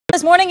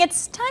This morning,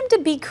 it's time to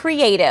be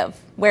creative.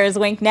 Where's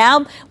Wink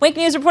now? Wink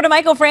News reporter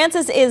Michael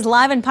Francis is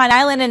live in Pine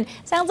Island, and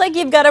sounds like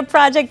you've got a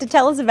project to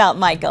tell us about,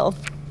 Michael.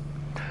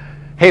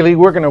 Haley,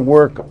 we're going to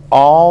work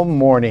all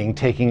morning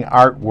taking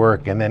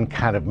artwork and then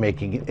kind of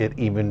making it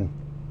even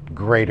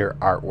greater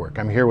artwork.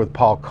 I'm here with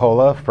Paul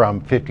Cola from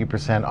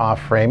 50%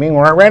 Off Framing.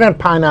 We're right on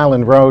Pine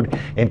Island Road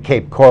in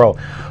Cape Coral.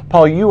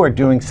 Paul, you are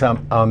doing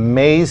some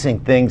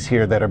amazing things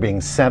here that are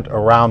being sent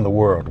around the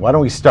world. Why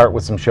don't we start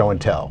with some show and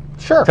tell?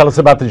 Sure. Tell us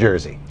about the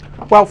jersey.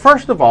 Well,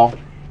 first of all,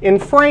 in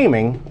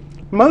framing,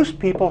 most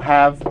people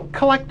have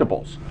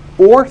collectibles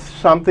or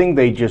something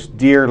they just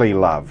dearly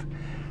love.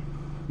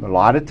 A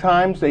lot of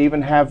times they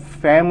even have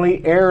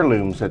family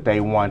heirlooms that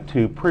they want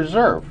to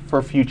preserve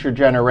for future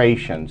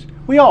generations.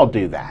 We all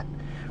do that.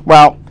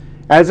 Well,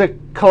 as a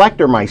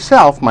collector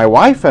myself, my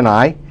wife and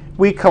I,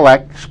 we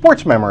collect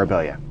sports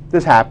memorabilia.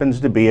 This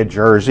happens to be a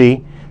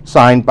jersey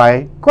signed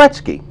by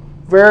Gretzky.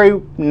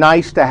 Very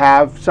nice to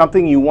have,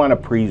 something you want to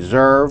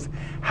preserve.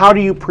 How do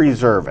you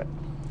preserve it?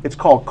 It's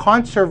called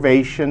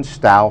conservation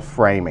style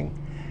framing,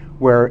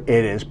 where it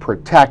is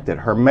protected,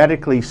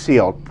 hermetically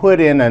sealed, put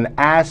in an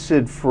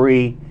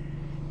acid-free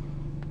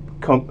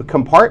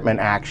compartment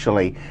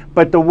actually,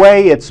 but the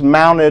way it's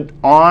mounted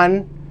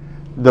on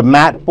the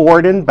mat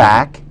board and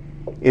back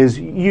is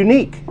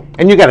unique.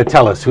 And you got to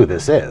tell us who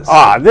this is.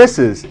 This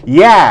is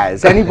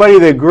Yaz. Anybody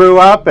that grew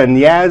up and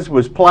Yaz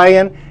was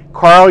playing,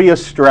 Carl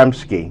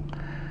Yastrzemski.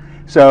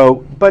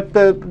 So, but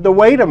the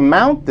way to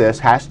mount this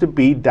has to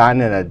be done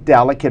in a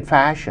delicate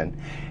fashion.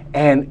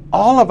 And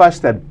all of us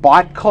that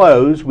bought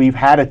clothes, we've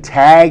had a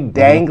tag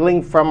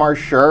dangling from our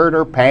shirt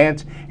or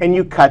pants, and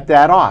you cut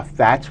that off.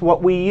 That's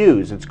what we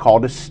use. It's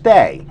called a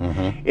stay.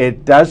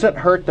 It doesn't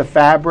hurt the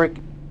fabric.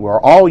 We're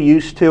all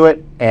used to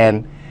it,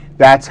 and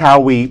that's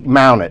how we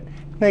mount it.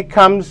 And it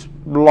comes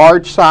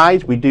large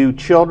size. We do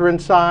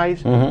children's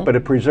size, but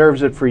it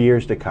preserves it for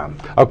years to come.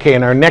 Okay,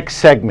 in our next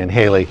segment,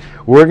 Haley,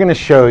 we're going to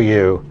show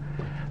you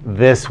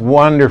this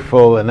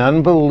wonderful and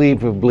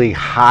unbelievably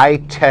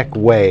high-tech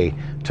way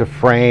to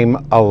frame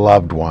a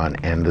loved one,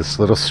 and this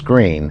little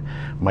screen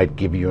might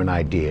give you an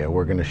idea.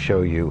 We're going to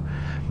show you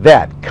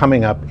that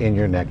coming up in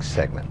your next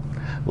segment.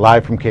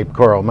 Live from Cape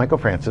Coral, Michael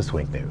Francis,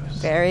 Wink News.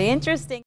 Very interesting.